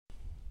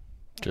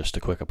Just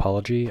a quick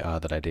apology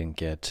that I didn't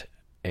get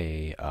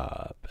a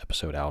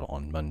episode out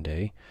on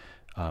Monday,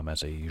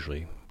 as I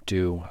usually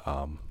do.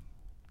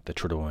 The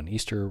Trudeau and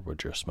Easter were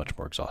just much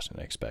more exhausting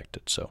than I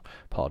expected, so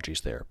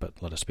apologies there. But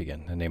let us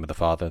begin. In the name of the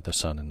Father, the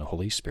Son, and the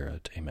Holy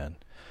Spirit. Amen.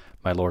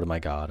 My Lord and my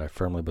God, I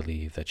firmly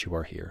believe that you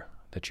are here,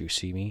 that you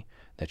see me,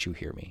 that you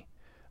hear me.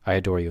 I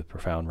adore you with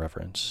profound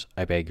reverence.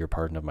 I beg your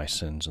pardon of my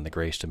sins and the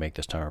grace to make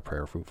this time of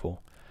prayer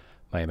fruitful.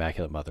 My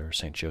Immaculate Mother,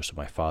 Saint Joseph,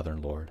 my Father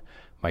and Lord,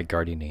 my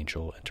guardian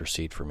angel,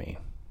 intercede for me.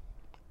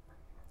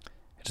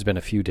 It has been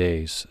a few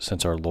days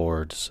since our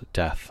Lord's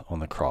death on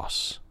the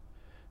cross.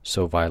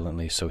 So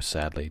violently, so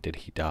sadly did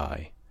he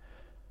die,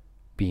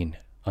 being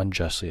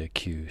unjustly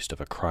accused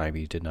of a crime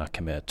he did not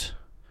commit,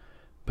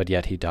 but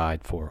yet he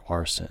died for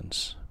our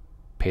sins,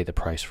 paid the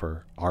price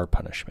for our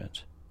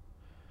punishment.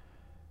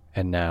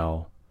 And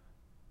now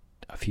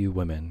a few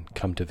women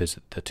come to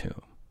visit the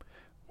tomb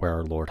where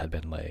our Lord had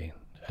been laid,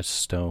 a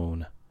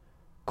stone,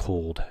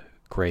 cold,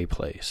 gray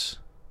place.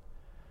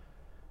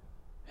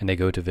 And they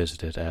go to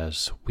visit it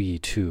as we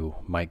too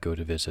might go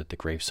to visit the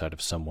gravesite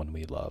of someone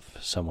we love,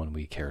 someone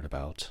we cared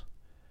about.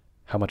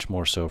 How much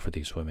more so for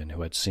these women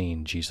who had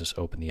seen Jesus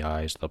open the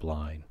eyes of the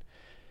blind,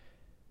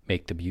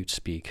 make the mute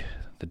speak,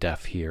 the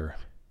deaf hear,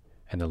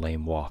 and the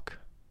lame walk.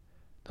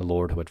 The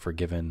Lord who had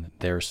forgiven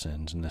their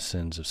sins and the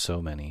sins of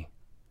so many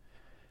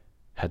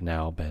had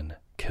now been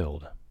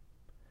killed,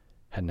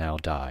 had now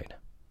died.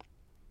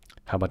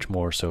 How much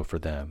more so for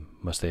them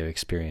must they have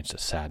experienced a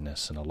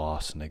sadness and a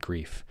loss and a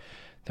grief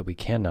that we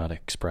cannot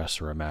express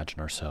or imagine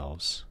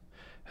ourselves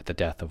at the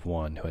death of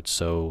one who had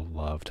so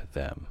loved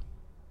them.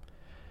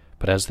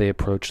 But as they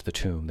approach the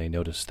tomb, they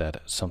notice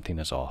that something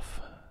is off,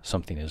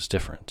 something is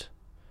different.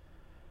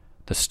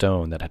 The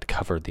stone that had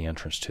covered the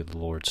entrance to the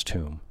Lord's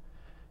tomb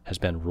has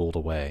been rolled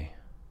away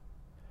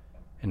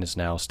and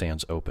now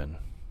stands open.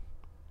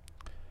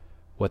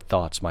 What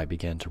thoughts might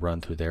begin to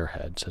run through their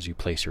heads as you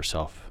place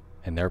yourself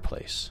in their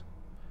place?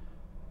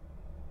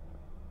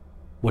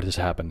 What has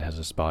happened? Has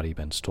his body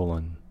been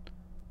stolen?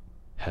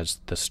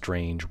 Has the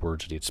strange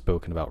words that he had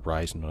spoken about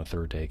rising on the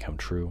third day come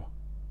true?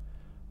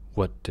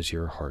 What does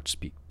your heart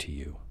speak to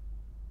you?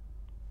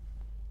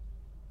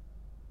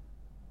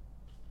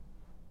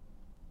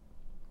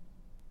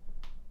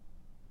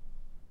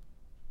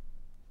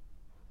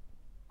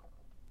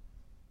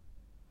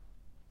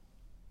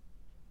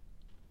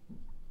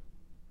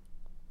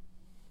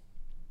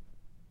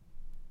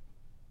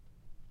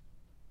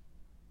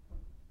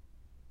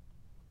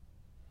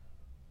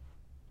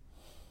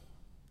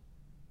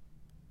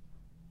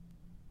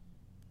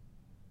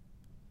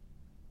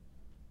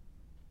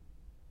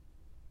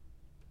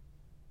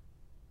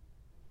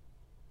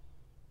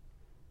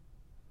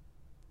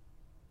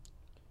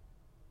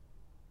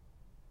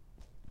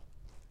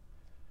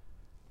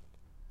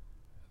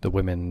 The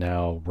women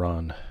now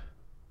run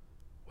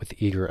with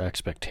eager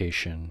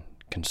expectation,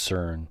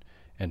 concern,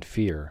 and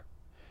fear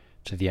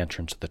to the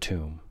entrance of the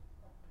tomb,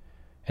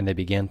 and they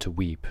begin to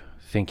weep,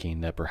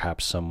 thinking that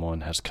perhaps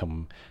someone has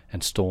come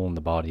and stolen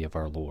the body of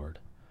our Lord,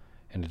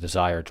 in a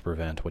desire to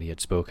prevent what he had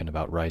spoken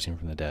about rising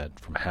from the dead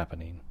from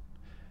happening,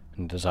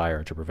 and a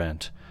desire to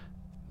prevent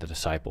the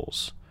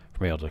disciples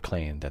from being able to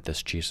claim that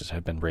this Jesus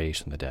had been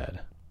raised from the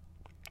dead.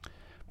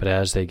 But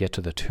as they get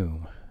to the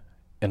tomb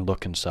and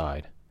look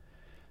inside,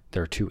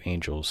 there are two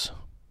angels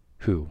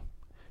who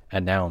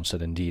announce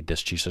that indeed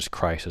this Jesus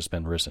Christ has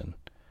been risen,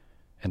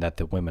 and that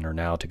the women are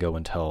now to go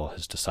and tell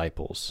his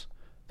disciples,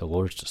 the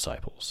Lord's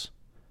disciples,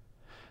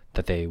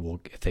 that they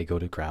will, if they go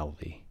to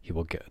Galilee,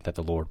 that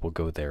the Lord will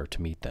go there to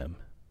meet them.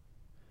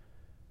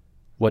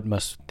 What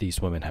must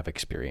these women have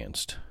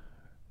experienced?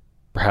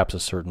 Perhaps a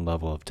certain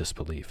level of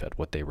disbelief at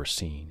what they were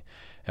seeing,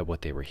 at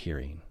what they were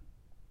hearing.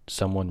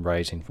 Someone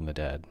rising from the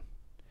dead.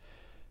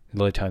 The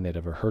only time they'd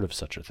ever heard of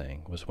such a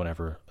thing was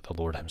whenever the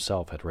Lord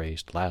himself had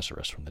raised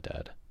Lazarus from the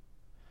dead.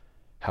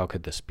 How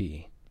could this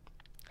be?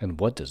 And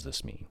what does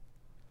this mean?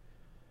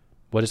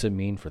 What does it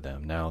mean for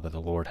them now that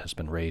the Lord has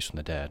been raised from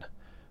the dead?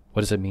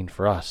 What does it mean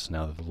for us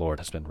now that the Lord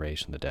has been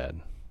raised from the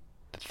dead?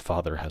 That the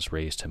Father has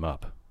raised him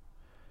up?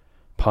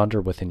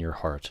 Ponder within your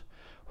heart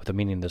what the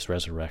meaning of this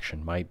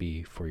resurrection might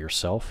be for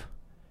yourself,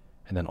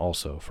 and then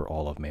also for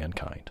all of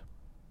mankind.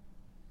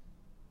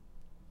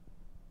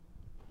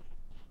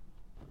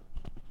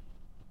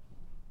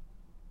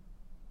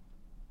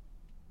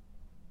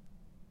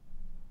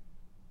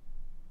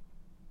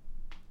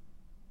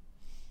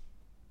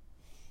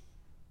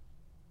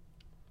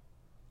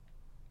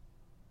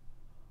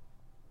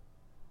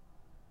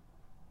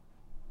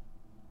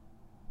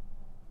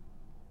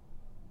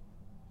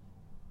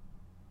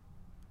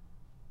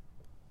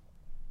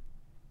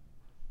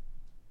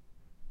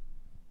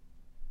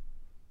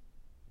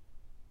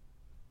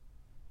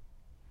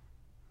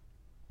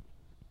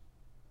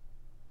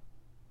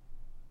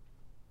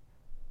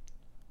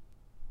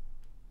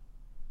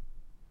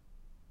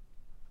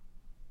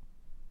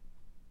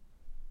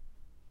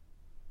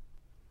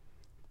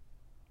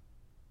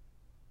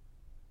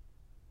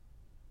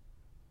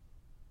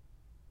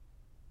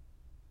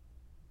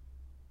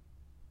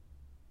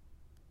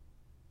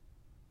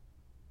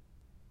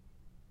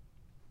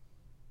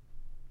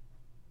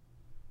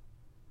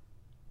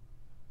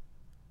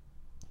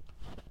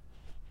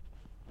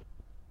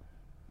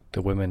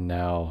 The women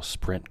now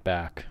sprint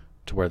back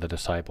to where the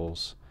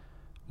disciples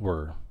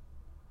were,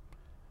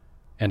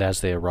 and as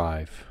they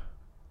arrive,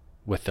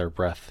 with their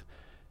breath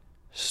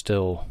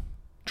still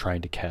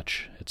trying to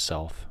catch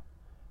itself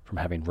from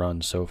having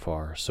run so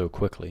far so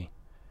quickly,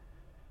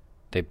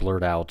 they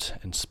blurt out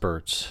in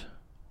spurts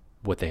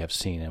what they have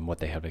seen and what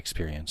they have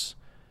experienced,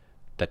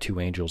 that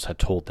two angels had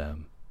told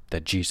them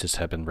that Jesus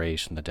had been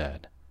raised from the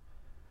dead.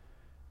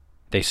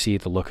 They see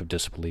the look of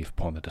disbelief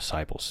upon the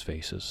disciples'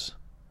 faces.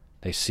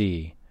 They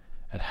see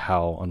at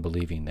how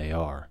unbelieving they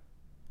are,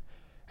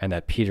 and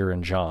that Peter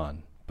and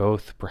John,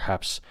 both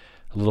perhaps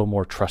a little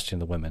more trusting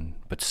the women,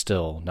 but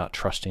still not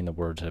trusting the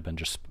words that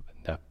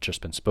have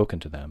just been spoken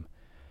to them,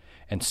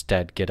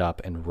 instead get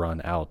up and run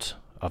out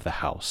of the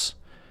house,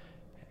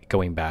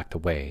 going back the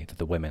way that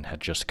the women had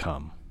just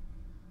come.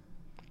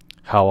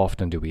 How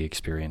often do we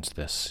experience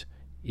this,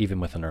 even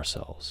within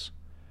ourselves?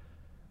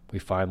 We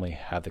finally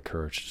have the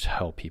courage to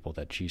tell people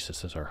that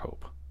Jesus is our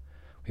hope.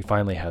 We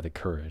finally have the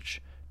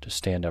courage to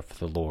stand up for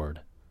the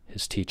Lord,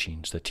 his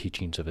teachings, the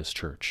teachings of his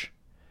church.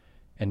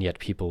 And yet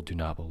people do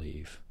not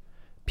believe.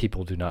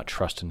 People do not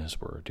trust in his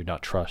word, do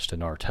not trust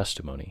in our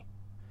testimony.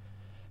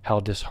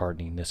 How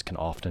disheartening this can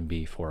often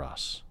be for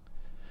us.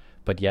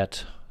 But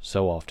yet,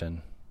 so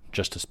often,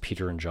 just as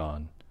Peter and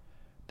John,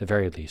 the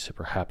very least, it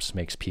perhaps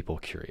makes people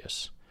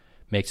curious,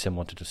 makes them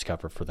want to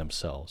discover for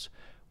themselves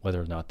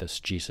whether or not this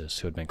Jesus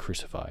who had been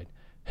crucified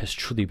has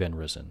truly been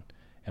risen,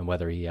 and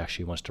whether he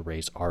actually wants to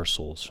raise our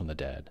souls from the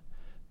dead.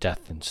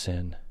 Death and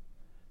sin,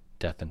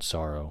 death and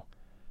sorrow,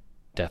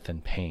 death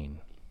and pain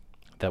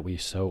that we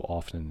so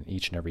often,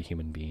 each and every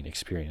human being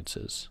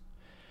experiences,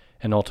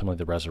 and ultimately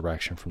the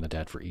resurrection from the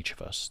dead for each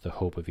of us, the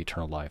hope of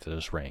eternal life that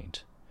has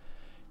reigned.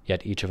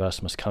 Yet each of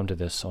us must come to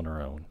this on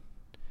our own.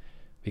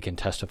 We can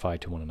testify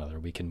to one another,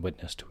 we can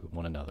witness to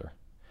one another,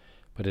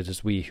 but it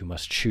is we who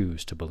must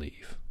choose to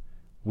believe,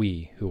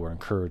 we who are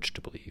encouraged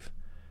to believe,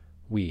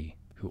 we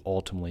who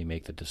ultimately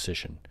make the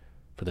decision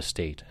for the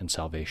state and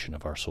salvation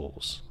of our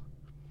souls.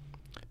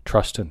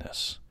 Trust in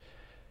this.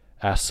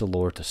 Ask the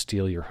Lord to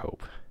steal your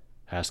hope.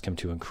 Ask him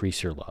to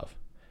increase your love.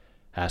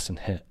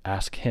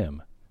 Ask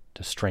him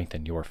to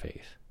strengthen your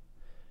faith.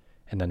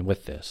 And then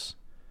with this,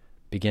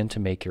 begin to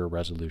make your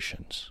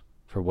resolutions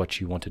for what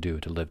you want to do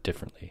to live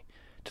differently,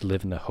 to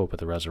live in the hope of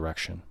the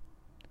resurrection.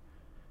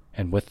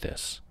 And with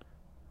this,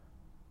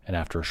 and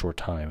after a short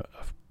time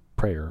of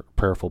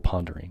prayerful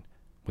pondering,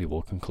 we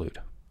will conclude.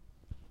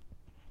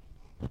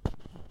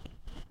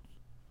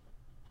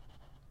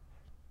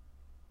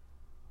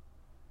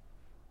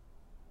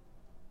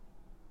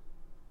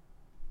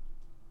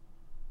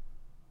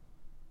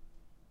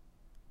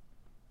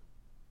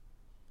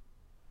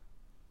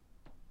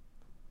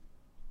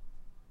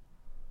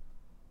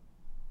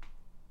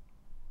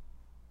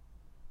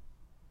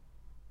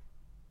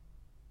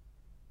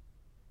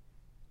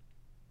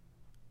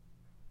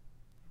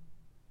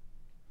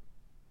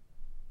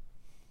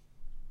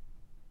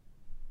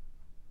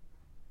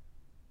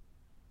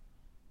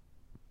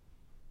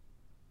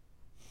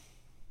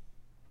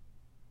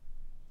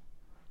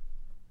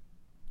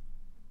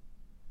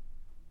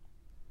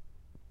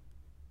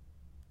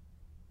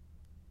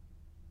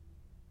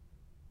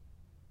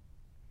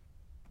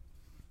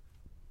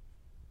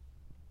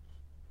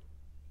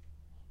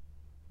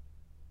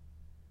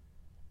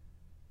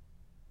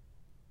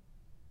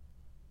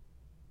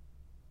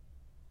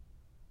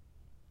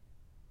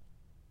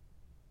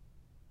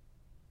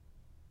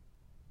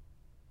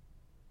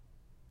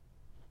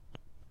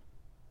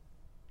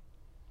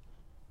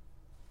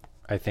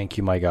 I thank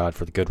you, my God,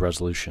 for the good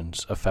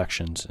resolutions,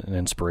 affections, and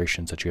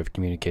inspirations that you have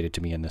communicated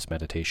to me in this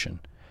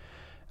meditation.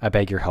 I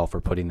beg your help for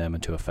putting them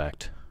into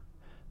effect.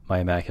 My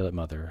Immaculate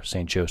Mother,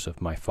 Saint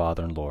Joseph, my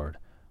Father and Lord,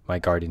 my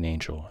guardian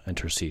angel,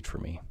 intercede for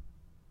me.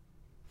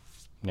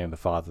 In the name of the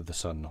Father, the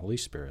Son, and the Holy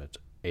Spirit.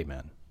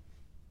 Amen.